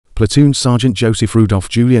Platoon Sergeant Joseph Rudolph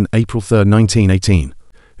Julian, April 3, 1918,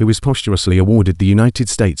 who is posthumously awarded the United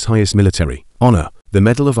States' highest military honor, the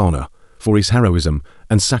Medal of Honor, for his heroism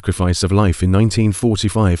and sacrifice of life in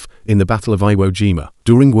 1945 in the Battle of Iwo Jima.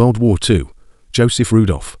 During World War II, Joseph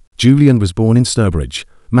Rudolph Julian was born in Sturbridge,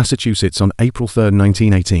 Massachusetts on April 3,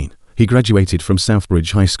 1918. He graduated from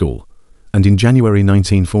Southbridge High School, and in January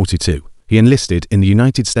 1942, he enlisted in the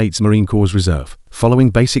United States Marine Corps Reserve.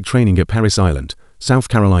 Following basic training at Parris Island, South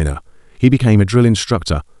Carolina, he became a drill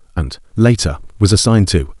instructor and, later, was assigned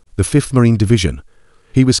to the 5th Marine Division.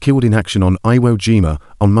 He was killed in action on Iwo Jima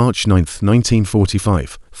on March 9,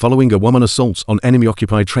 1945, following a woman assault on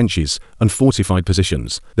enemy-occupied trenches and fortified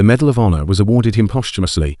positions. The Medal of Honor was awarded him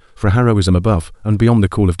posthumously for heroism above and beyond the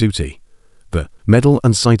call of duty. The medal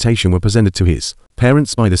and citation were presented to his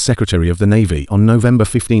parents by the Secretary of the Navy on November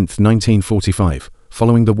 15, 1945,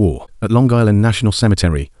 following the war, at Long Island National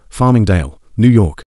Cemetery, Farmingdale, New York.